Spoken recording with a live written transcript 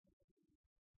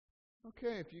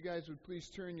Okay, if you guys would please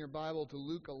turn your Bible to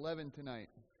Luke 11 tonight.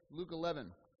 Luke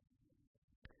 11.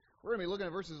 We're going to be looking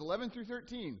at verses 11 through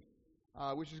 13,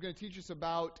 which is going to teach us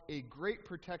about a great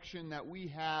protection that we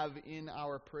have in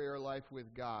our prayer life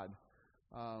with God.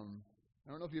 I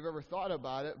don't know if you've ever thought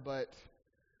about it, but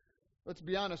let's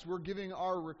be honest, we're giving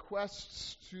our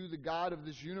requests to the God of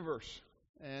this universe.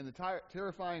 And the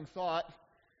terrifying thought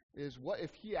is, what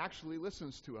if He actually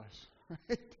listens to us,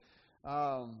 right?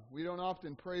 We don't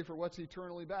often pray for what's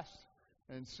eternally best.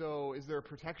 And so is there a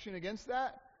protection against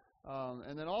that?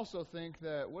 And then also think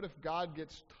that what if God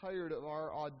gets tired of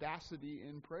our audacity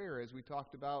in prayer, as we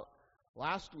talked about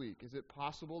last week? Is it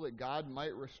possible that God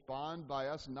might respond by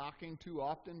us knocking too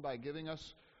often, by giving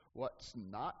us what's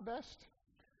not best?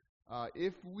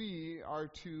 If we are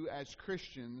to, as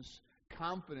Christians,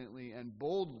 confidently and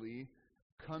boldly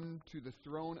come to the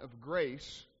throne of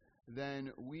grace,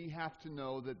 then we have to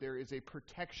know that there is a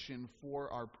protection for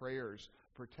our prayers,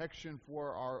 protection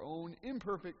for our own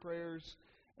imperfect prayers,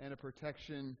 and a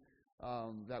protection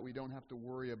that we don't have to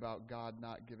worry about God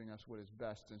not giving us what is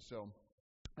best. And so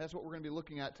that's what we're going to be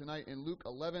looking at tonight in Luke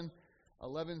 11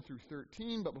 through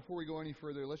 13. But before we go any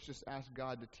further, let's just ask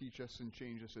God to teach us and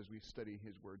change us as we study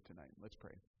His Word tonight. Let's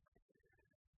pray.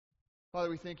 Father,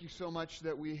 we thank You so much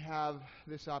that we have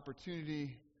this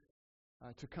opportunity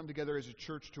to come together as a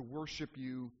church to worship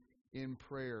You in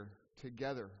prayer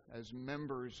together as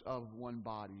members of one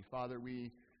body. Father,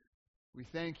 we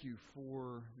thank You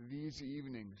for these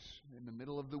evenings in the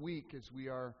middle of the week as we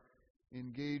are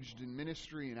engaged in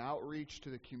ministry and outreach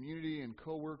to the community and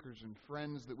coworkers and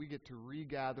friends, that we get to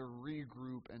regather,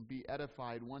 regroup, and be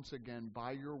edified once again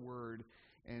by Your Word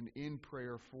and in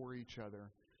prayer for each other.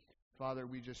 Father,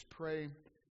 we just pray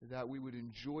that we would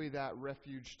enjoy that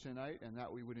refuge tonight and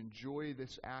that we would enjoy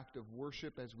this act of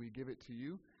worship as we give it to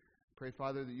You. Pray,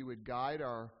 Father, that You would guide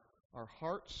our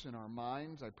hearts and our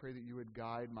minds. I pray that You would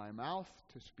guide my mouth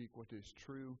to speak what is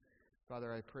true.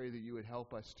 Father, I pray that You would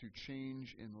help us to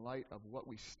change in light of what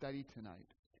we study tonight,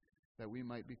 that we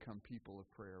might become people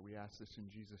of prayer. We ask this in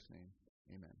Jesus' name.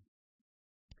 Amen.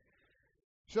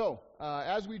 So,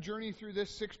 as we journey through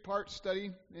this 6-part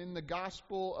study in the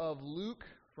Gospel of Luke,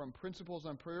 from Principles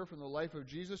on Prayer from the Life of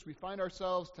Jesus, we find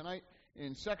ourselves tonight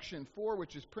in section 4,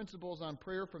 which is Principles on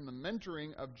Prayer from the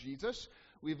Mentoring of Jesus.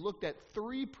 We've looked at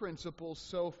 3 principles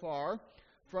so far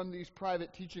from these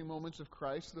private teaching moments of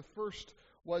Christ. The first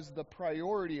was the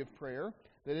priority of prayer,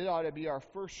 that it ought to be our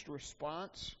first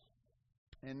response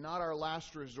and not our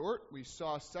last resort. We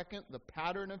saw, second, the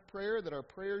pattern of prayer, that our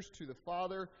prayers to the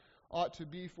Father ought to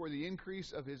be for the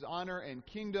increase of His honor and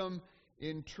kingdom,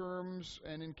 in terms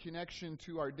and in connection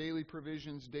to our daily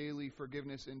provisions, daily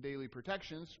forgiveness, and daily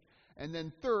protections. And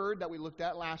then third, that we looked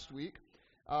at last week,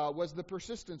 was the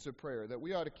persistence of prayer, that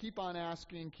we ought to keep on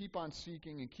asking, keep on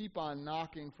seeking, and keep on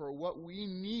knocking for what we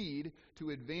need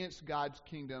to advance God's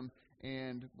kingdom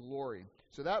and glory.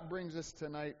 So that brings us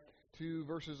tonight to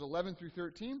verses 11 through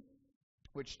 13,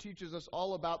 which teaches us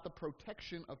all about the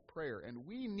protection of prayer. And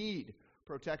we need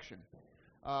protection.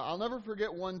 I'll never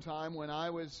forget one time when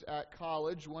I was at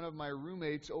college, one of my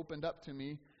roommates opened up to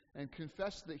me and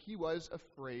confessed that he was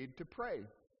afraid to pray.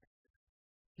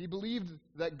 He believed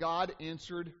that God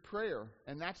answered prayer,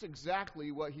 and that's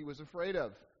exactly what he was afraid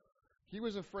of. He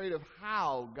was afraid of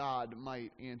how God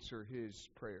might answer his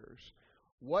prayers.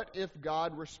 What if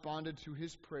God responded to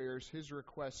his prayers, his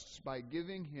requests, by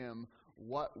giving him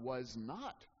what was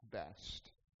not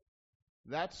best?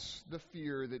 That's the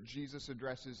fear that Jesus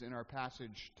addresses in our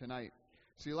passage tonight.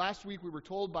 See, last week we were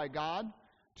told by God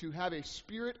to have a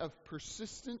spirit of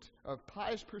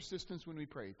pious persistence when we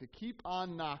pray, to keep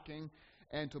on knocking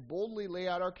and to boldly lay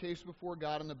out our case before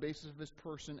God on the basis of His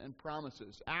person and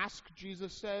promises. Ask,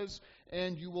 Jesus says,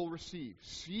 and you will receive.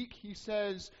 Seek, He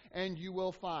says, and you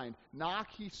will find. Knock,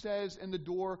 He says, and the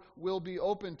door will be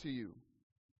open to you.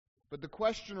 But the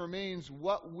question remains,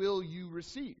 what will you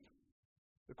receive?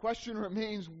 The question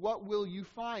remains, what will you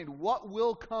find? What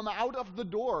will come out of the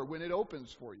door when it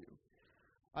opens for you?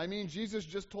 I mean, Jesus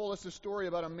just told us a story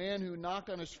about a man who knocked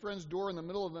on his friend's door in the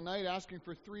middle of the night asking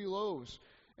for 3 loaves,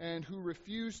 and who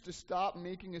refused to stop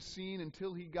making a scene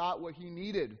until he got what he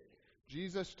needed.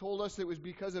 Jesus told us it was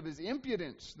because of his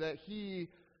impudence that he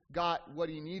got what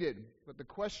he needed. But the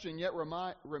question yet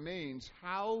remains,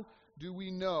 how do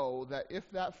we know that if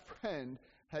that friend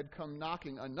had come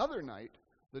knocking another night,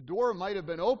 the door might have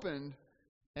been opened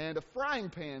and a frying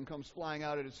pan comes flying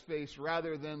out at his face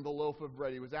rather than the loaf of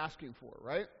bread he was asking for,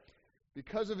 right?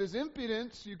 Because of his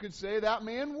impudence, you could say that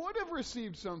man would have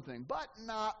received something, but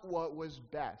not what was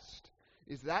best.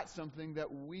 Is that something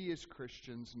that we as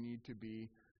Christians need to be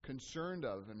concerned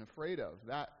of and afraid of?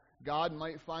 God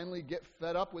might finally get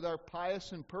fed up with our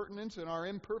pious impertinence and our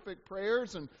imperfect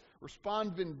prayers and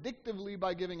respond vindictively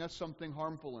by giving us something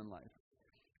harmful in life?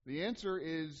 The answer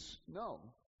is no.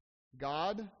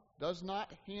 God does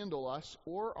not handle us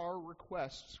or our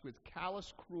requests with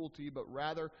callous cruelty, but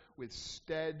rather with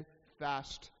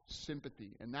steadfast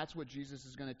sympathy. And that's what Jesus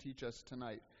is going to teach us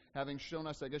tonight. Having shown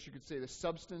us, I guess you could say, the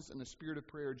substance and the spirit of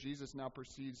prayer, Jesus now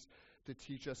proceeds to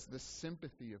teach us the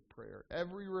sympathy of prayer.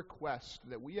 Every request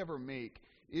that we ever make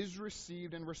is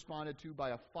received and responded to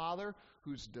by a Father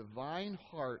whose divine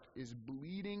heart is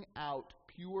bleeding out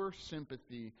pure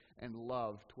sympathy and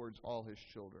love towards all His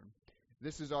children.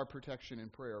 This is our protection in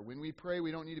prayer. When we pray,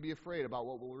 we don't need to be afraid about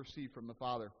what we'll receive from the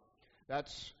Father.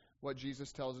 That's what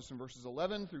Jesus tells us in verses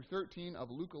 11 through 13 of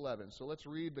Luke 11. So let's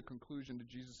read the conclusion to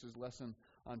Jesus' lesson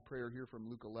on prayer here from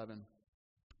Luke 11.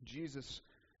 Jesus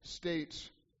states,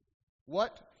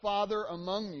 "What father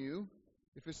among you,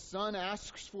 if his son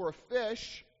asks for a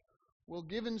fish, will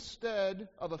give instead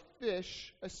of a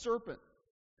fish a serpent?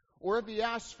 Or if he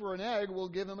asks for an egg, will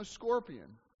give him a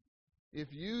scorpion?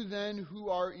 If you then, who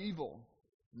are evil,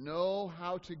 know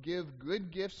how to give good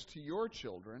gifts to your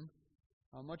children,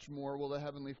 how much more will the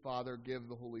Heavenly Father give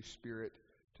the Holy Spirit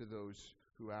to those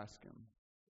who ask Him?"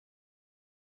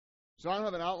 So I don't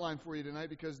have an outline for you tonight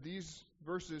because these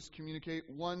verses communicate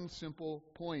one simple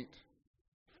point.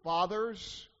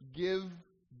 Fathers give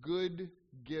good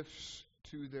gifts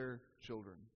to their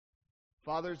children.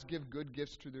 Fathers give good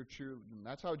gifts to their children.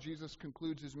 That's how Jesus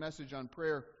concludes His message on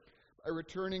prayer. By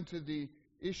returning to the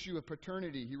issue of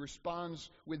paternity, He responds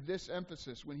with this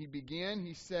emphasis. When He began,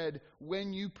 He said,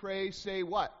 "When you pray, say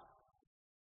what?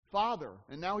 Father."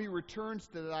 And now He returns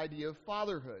to the idea of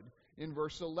fatherhood. In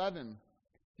verse 11,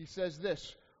 He says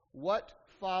this, "What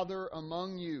father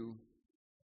among you,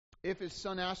 if his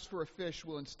son asks for a fish,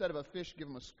 will instead of a fish give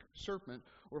him a serpent?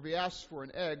 Or if he asks for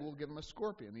an egg, will give him a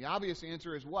scorpion?" The obvious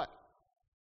answer is what?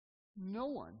 No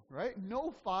one, right?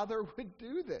 No father would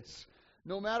do this.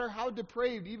 No matter how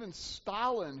depraved, even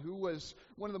Stalin, who was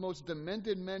one of the most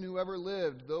demented men who ever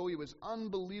lived, though he was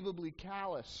unbelievably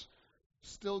callous,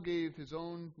 still gave his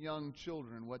own young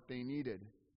children what they needed.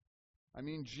 I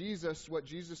mean, what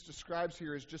Jesus describes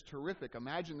here is just horrific.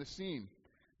 Imagine the scene.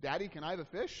 "Daddy, can I have a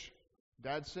fish?"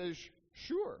 Dad says,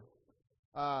 "Sure."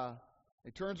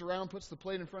 He turns around, puts the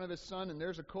plate in front of his son, and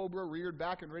there's a cobra reared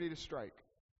back and ready to strike.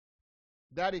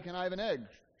 "Daddy, can I have an egg?"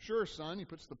 "Sure, son." He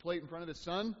puts the plate in front of his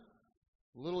son.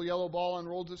 A little yellow ball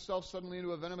unrolls itself suddenly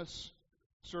into a venomous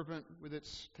serpent with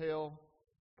its tail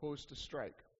posed to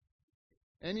strike.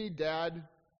 Any dad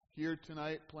here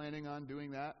tonight planning on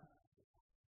doing that?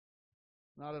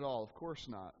 Not at all. Of course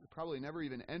not. It probably never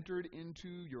even entered into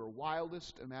your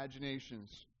wildest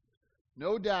imaginations.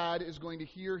 No dad is going to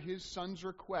hear his son's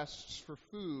requests for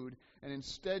food and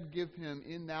instead give him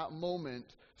in that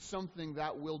moment something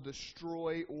that will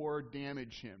destroy or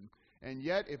damage him. And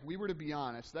yet, if we were to be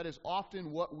honest, that is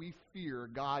often what we fear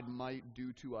God might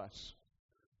do to us.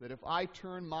 That if I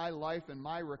turn my life and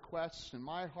my requests and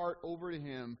my heart over to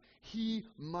Him, He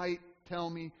might tell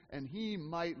me and He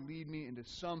might lead me into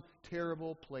some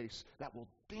terrible place that will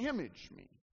damage me.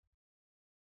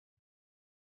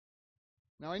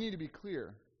 Now, I need to be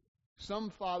clear. Some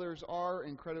fathers are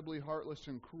incredibly heartless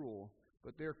and cruel,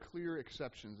 but they're clear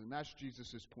exceptions, and that's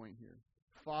Jesus' point here.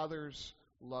 Fathers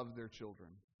love their children.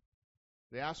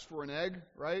 They ask for an egg,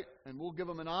 right? And we'll give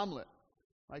them an omelet.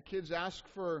 My kids ask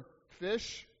for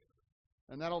fish,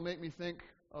 and that'll make me think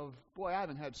of, boy, I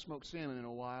haven't had smoked salmon in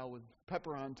a while with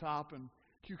pepper on top and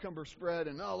cucumber spread,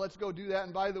 and let's go do that.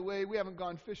 And by the way, we haven't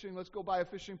gone fishing. Let's go buy a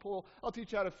fishing pole. I'll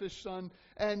teach you how to fish, son.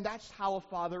 And that's how a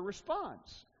father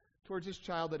responds towards his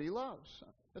child that he loves.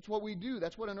 That's what we do.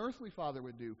 That's what an earthly father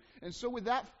would do. And so with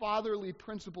that fatherly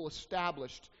principle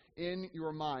established in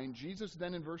your mind, Jesus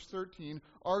then in verse 13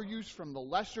 argues from the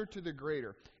lesser to the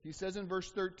greater. He says in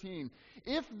verse 13,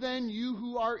 "If then you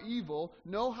who are evil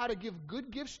know how to give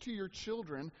good gifts to your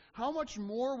children, how much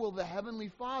more will the Heavenly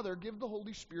Father give the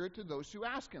Holy Spirit to those who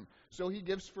ask Him?" So he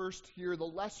gives first here the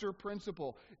lesser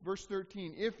principle. Verse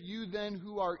 13, "If you then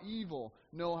who are evil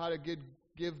know how to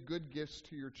give good gifts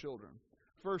to your children."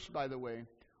 First, by the way,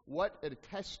 what a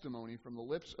testimony from the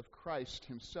lips of Christ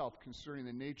Himself concerning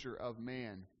the nature of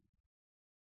man.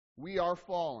 We are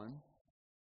fallen,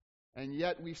 and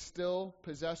yet we still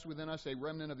possess within us a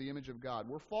remnant of the image of God.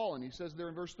 We're fallen. He says there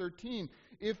in verse 13,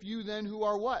 "If you then who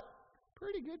are" what?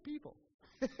 Pretty good people.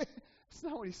 That's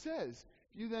not what he says.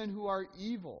 "You then who are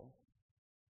evil."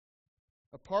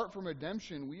 Apart from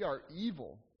redemption, we are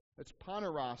evil. That's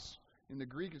paneros In the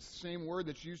Greek, it's the same word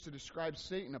that's used to describe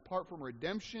Satan. Apart from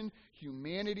redemption,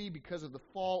 humanity, because of the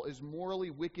fall, is morally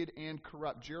wicked and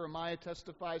corrupt. Jeremiah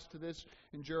testifies to this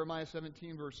in Jeremiah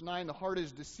 17, verse 9. The heart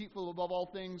is deceitful above all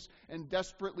things and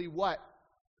desperately what?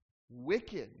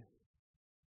 Wicked.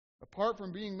 Apart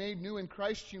from being made new in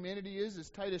Christ, humanity is, as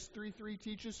Titus 3:3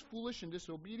 teaches, foolish and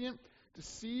disobedient,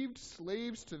 deceived,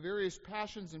 slaves to various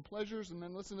passions and pleasures, and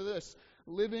then listen to this,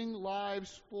 living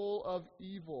lives full of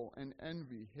evil and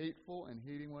envy, hateful and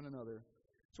hating one another.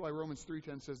 That's why Romans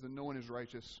 3:10 says that no one is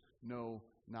righteous, no,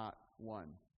 not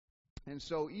one. And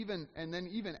so even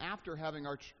after having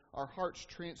our hearts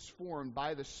transformed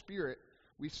by the Spirit,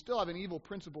 we still have an evil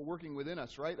principle working within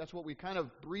us, right? That's what we kind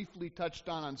of briefly touched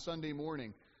on Sunday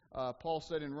morning. Paul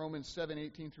said in Romans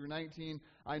 7:18 through 19,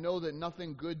 I know that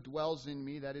nothing good dwells in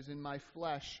me, that is in my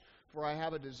flesh, for I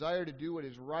have a desire to do what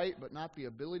is right, but not the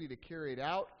ability to carry it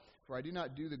out. For I do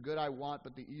not do the good I want,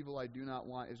 but the evil I do not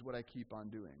want is what I keep on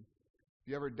doing. If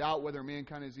you ever doubt whether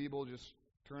mankind is evil, just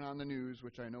turn on the news,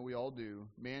 which I know we all do.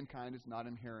 Mankind is not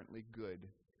inherently good.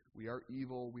 We are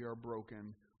evil, we are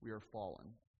broken, we are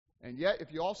fallen. And yet,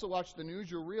 if you also watch the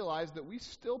news, you'll realize that we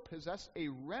still possess a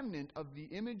remnant of the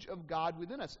image of God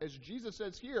within us. As Jesus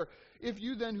says here, if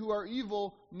you then who are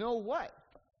evil know what?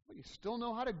 Well, you still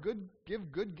know how to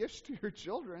give good gifts to your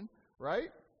children,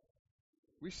 right?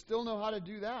 We still know how to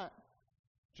do that.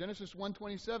 Genesis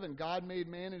 1:27, God made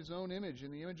man in his own image.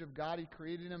 In the image of God, he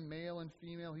created him, male and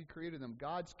female, he created them.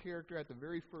 God's character at the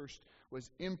very first was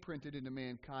imprinted into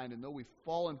mankind, and though we've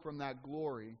fallen from that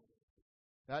glory,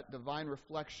 that divine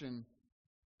reflection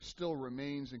still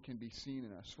remains and can be seen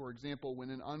in us. For example, when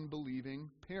an unbelieving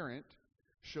parent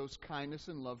shows kindness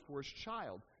and love for his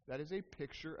child, that is a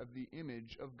picture of the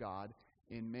image of God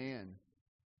in man.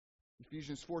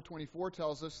 Ephesians 4:24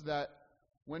 tells us that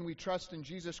when we trust in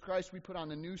Jesus Christ, we put on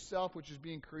the new self, which is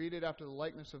being created after the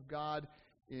likeness of God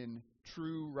in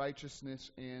true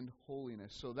righteousness and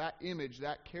holiness. So that image,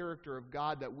 that character of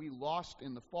God that we lost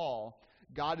in the fall,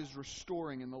 God is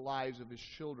restoring in the lives of His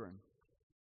children.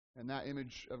 And that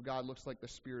image of God looks like the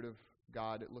Spirit of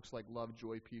God. It looks like love,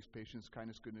 joy, peace, patience,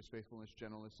 kindness, goodness, faithfulness,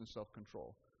 gentleness, and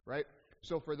self-control. Right?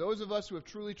 So for those of us who have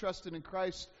truly trusted in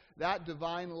Christ, that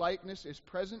divine likeness is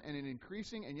present and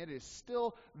increasing, and yet it is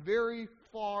still very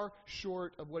far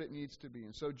short of what it needs to be.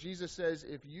 And so Jesus says,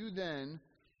 if you then,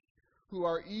 who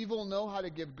are evil, know how to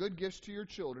give good gifts to your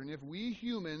children, if we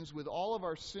humans, with all of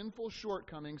our sinful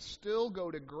shortcomings, still go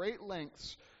to great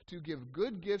lengths to give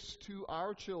good gifts to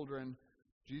our children,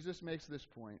 Jesus makes this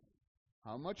point.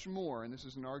 How much more, and this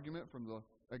is an argument from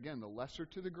the lesser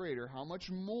to the greater, how much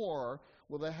more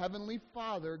will the Heavenly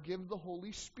Father give the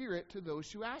Holy Spirit to those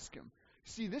who ask Him?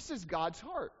 See, this is God's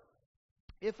heart.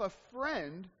 If a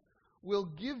friend will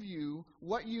give you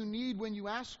what you need when you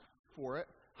ask for it,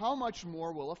 how much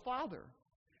more will a father?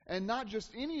 And not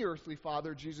just any earthly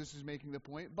father, Jesus is making the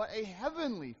point, but a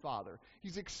heavenly Father.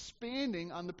 He's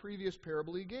expanding on the previous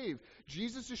parable He gave.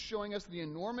 Jesus is showing us the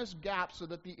enormous gap so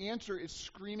that the answer is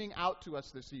screaming out to us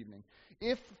this evening.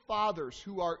 If fathers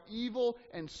who are evil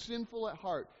and sinful at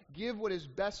heart give what is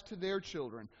best to their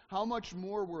children, how much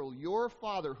more will your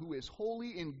Father who is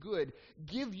holy and good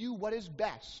give you what is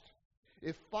best?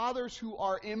 If fathers who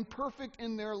are imperfect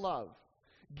in their love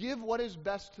give what is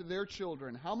best to their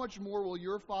children, how much more will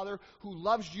your Father who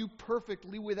loves you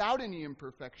perfectly without any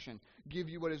imperfection give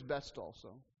you what is best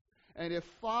also? And if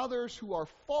fathers who are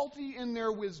faulty in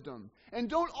their wisdom and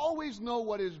don't always know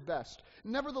what is best,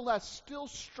 nevertheless still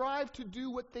strive to do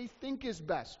what they think is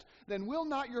best, then will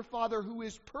not your Father who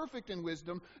is perfect in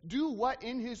wisdom do what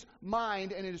in His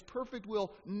mind and in His perfect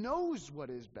will knows what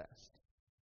is best?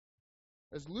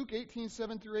 As Luke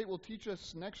 18:7-8 will teach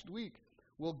us next week,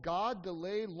 will God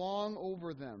delay long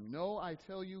over them? No, I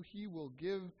tell you, He will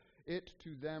give it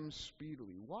to them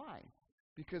speedily. Why?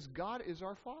 Because God is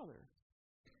our Father,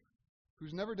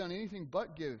 who's never done anything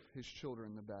but give His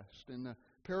children the best. In the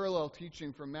parallel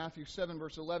teaching from Matthew 7,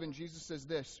 verse 11, Jesus says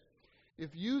this,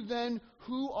 if you then,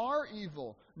 who are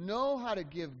evil, know how to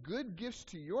give good gifts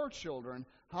to your children,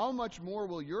 how much more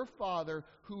will your Father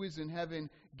who is in heaven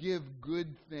give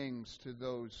good things to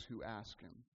those who ask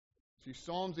Him? See,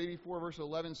 Psalms 84, verse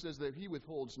 11 says that He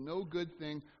withholds no good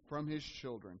thing from His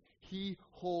children. He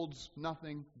holds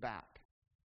nothing back.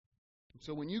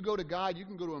 So when you go to God, you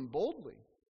can go to Him boldly.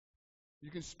 You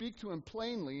can speak to Him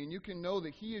plainly, and you can know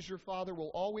that He, as your Father,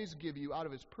 will always give you out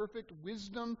of His perfect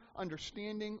wisdom,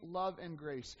 understanding, love, and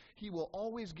grace. He will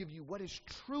always give you what is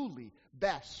truly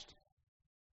best.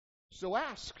 So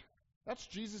ask. That's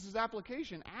Jesus'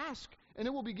 application. Ask, and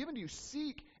it will be given to you.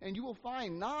 Seek, and you will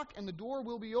find. Knock, and the door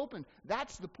will be opened.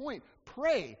 That's the point.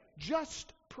 Pray.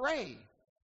 Just pray.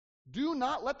 Do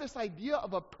not let this idea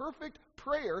of a perfect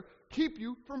prayer keep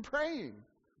you from praying.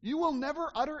 You will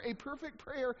never utter a perfect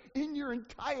prayer in your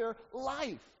entire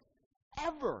life,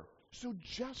 ever. So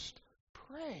just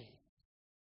pray.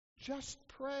 Just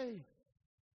pray.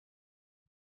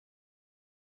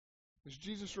 As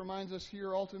Jesus reminds us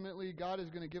here, ultimately, God is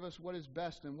going to give us what is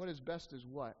best, and what is best is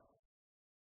what?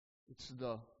 It's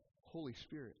the Holy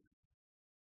Spirit.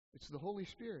 It's the Holy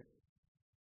Spirit.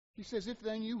 He says, if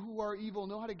then you who are evil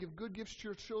know how to give good gifts to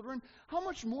your children, how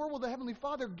much more will the Heavenly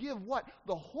Father give what?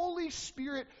 The Holy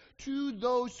Spirit to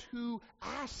those who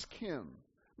ask Him.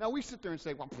 Now we sit there and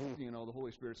say, well, the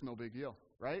Holy Spirit's no big deal,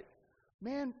 right?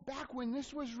 Man, back when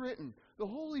this was written, the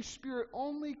Holy Spirit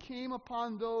only came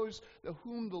upon those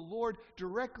whom the Lord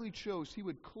directly chose. He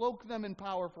would cloak them in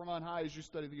power from on high as you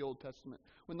study the Old Testament.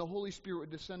 When the Holy Spirit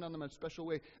would descend on them in a special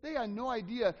way. They had no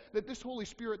idea that this Holy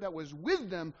Spirit that was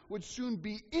with them would soon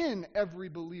be in every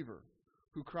believer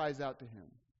who cries out to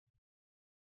Him.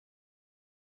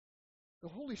 The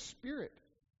Holy Spirit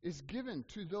is given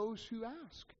to those who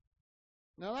ask.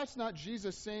 Now that's not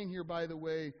Jesus saying here, by the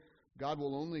way, God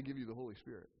will only give you the Holy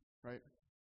Spirit, right?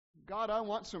 God, I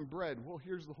want some bread. Well,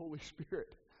 here's the Holy Spirit.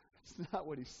 That's not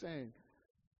what He's saying.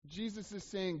 Jesus is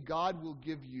saying God will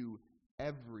give you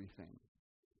everything,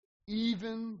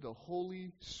 even the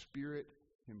Holy Spirit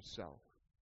Himself.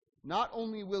 Not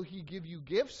only will He give you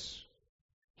gifts,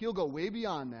 He'll go way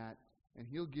beyond that, and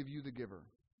He'll give you the giver.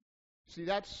 See,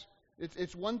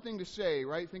 it's one thing to say,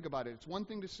 right? Think about it. It's one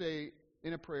thing to say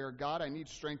in a prayer, God, I need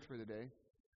strength for the day.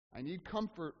 I need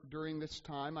comfort during this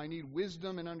time. I need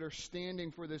wisdom and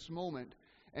understanding for this moment.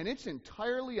 And it's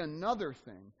entirely another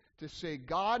thing to say,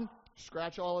 God,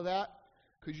 scratch all of that.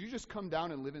 Could you just come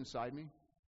down and live inside me?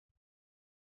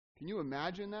 Can you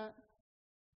imagine that?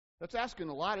 That's asking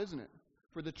a lot, isn't it?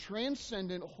 For the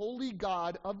transcendent, holy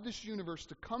God of this universe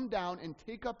to come down and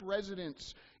take up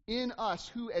residence in us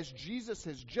who, as Jesus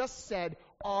has just said,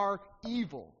 are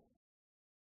evil.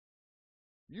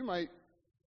 You might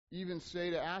even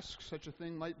say to ask such a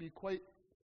thing might be quite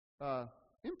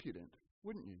impudent,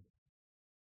 wouldn't you?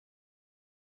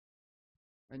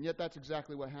 And yet that's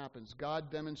exactly what happens.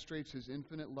 God demonstrates His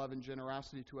infinite love and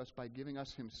generosity to us by giving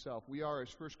us Himself. We are,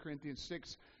 as 1 Corinthians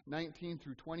 6:19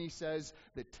 through 20 says,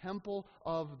 the temple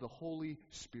of the Holy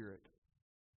Spirit.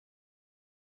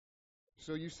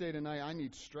 So you say tonight, I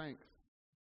need strength.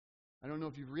 I don't know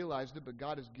if you've realized it, but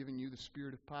God has given you the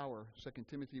spirit of power. 2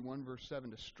 Timothy 1 verse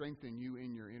 7, to strengthen you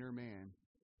in your inner man.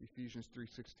 Ephesians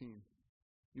 3:16.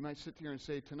 You might sit here and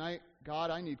say, tonight,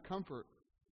 God, I need comfort.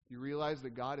 You realize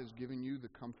that God has given you the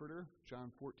Comforter,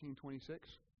 John 14:26.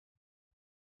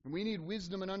 And we need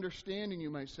wisdom and understanding,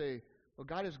 you might say. Well,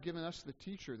 God has given us the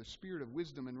teacher, the spirit of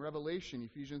wisdom and revelation,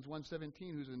 Ephesians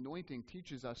 1:17, whose anointing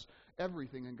teaches us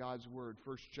everything in God's Word,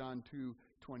 1 John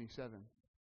 2:27.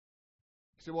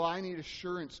 You say, well, I need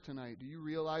assurance tonight. Do you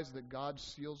realize that God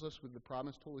seals us with the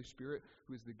promised Holy Spirit,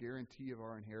 who is the guarantee of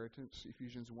our inheritance?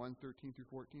 Ephesians 1:13 through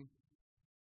 14.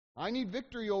 I need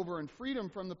victory over and freedom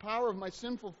from the power of my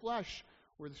sinful flesh.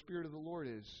 Where the Spirit of the Lord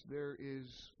is, there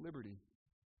is liberty.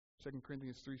 2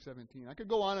 Corinthians 3:17. I could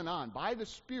go on and on. By the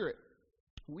Spirit,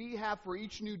 we have for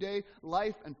each new day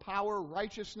life and power,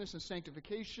 righteousness and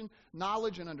sanctification,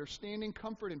 knowledge and understanding,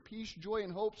 comfort and peace, joy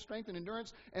and hope, strength and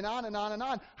endurance, and on and on and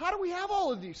on. How do we have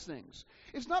all of these things?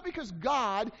 It's not because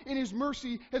God, in His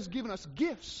mercy, has given us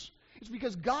gifts. It's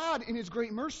because God, in His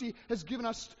great mercy, has given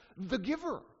us the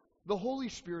giver, the Holy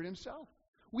Spirit Himself.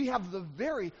 We have the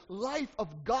very life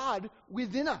of God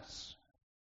within us.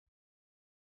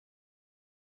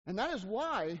 And that is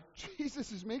why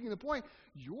Jesus is making the point,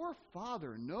 your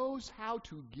Father knows how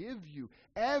to give you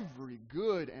every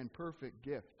good and perfect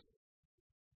gift.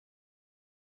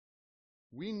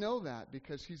 We know that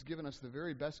because He's given us the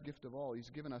very best gift of all. He's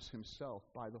given us Himself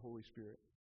by the Holy Spirit.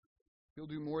 He'll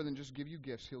do more than just give you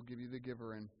gifts. He'll give you the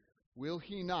giver. And will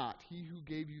He not, He who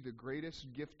gave you the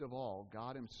greatest gift of all,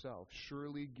 God Himself,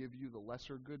 surely give you the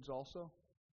lesser goods also?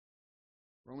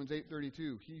 Romans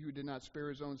 8:32, He who did not spare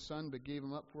His own Son, but gave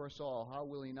Him up for us all, how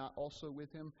will He not also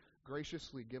with Him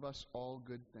graciously give us all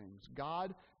good things?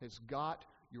 God has got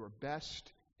your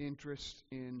best interest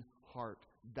in heart.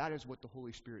 That is what the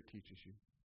Holy Spirit teaches you.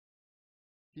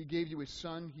 He gave you His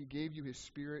Son, He gave you His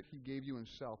Spirit, He gave you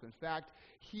Himself. In fact,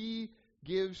 He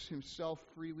gives Himself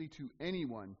freely to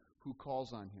anyone who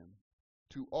calls on Him,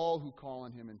 to all who call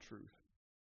on Him in truth.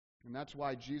 And that's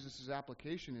why Jesus'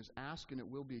 application is ask and it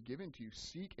will be given to you.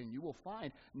 Seek and you will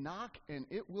find. Knock and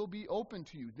it will be open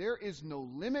to you. There is no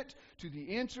limit to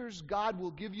the answers God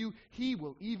will give you. He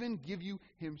will even give you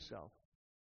Himself.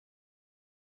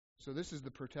 So this is the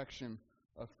protection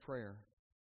of prayer.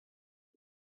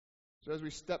 So as we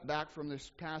step back from this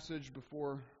passage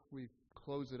before we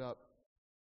close it up,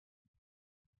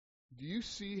 do you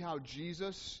see how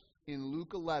Jesus in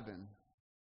Luke 11,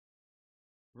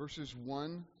 verses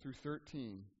 1 through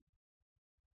 13,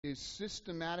 is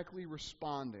systematically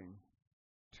responding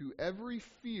to every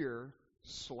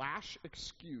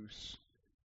fear/excuse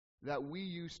that we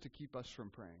use to keep us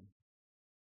from praying?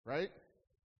 Right?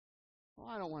 Well,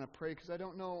 I don't want to pray because I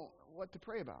don't know what to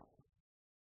pray about.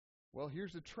 Well,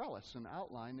 here's a trellis, an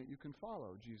outline that you can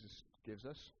follow, Jesus gives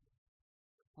us.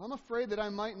 I'm afraid that I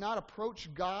might not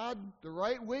approach God the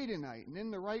right way tonight and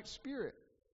in the right spirit.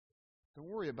 Don't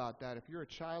worry about that. If you're a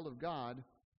child of God,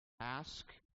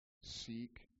 ask,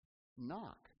 seek,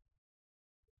 knock.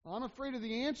 I'm afraid of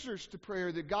the answers to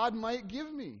prayer that God might give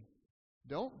me.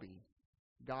 Don't be.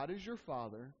 God is your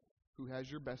Father who has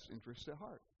your best interests at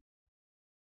heart.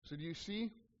 So do you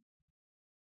see?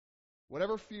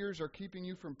 Whatever fears are keeping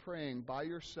you from praying by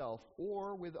yourself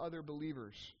or with other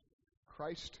believers,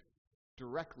 Christ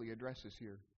directly addresses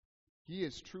here. He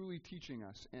is truly teaching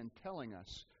us and telling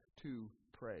us to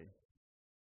pray.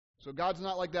 So God's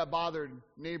not like that bothered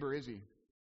neighbor, is He?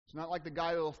 He's not like the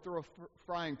guy that will throw a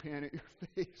frying pan at your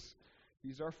face.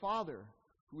 He's our Father,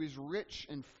 who is rich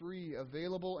and free,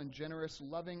 available and generous,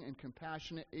 loving and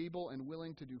compassionate, able and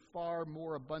willing to do far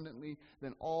more abundantly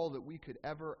than all that we could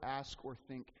ever ask or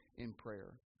think in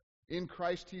prayer. In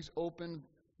Christ, He's opened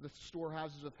the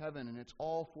storehouses of heaven, and it's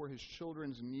all for His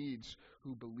children's needs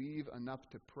who believe enough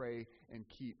to pray and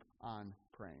keep on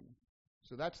praying.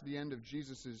 So that's the end of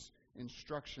Jesus'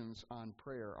 instructions on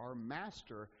prayer. Our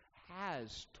Master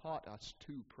has taught us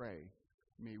to pray.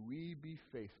 May we be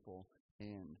faithful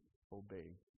and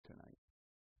obey tonight.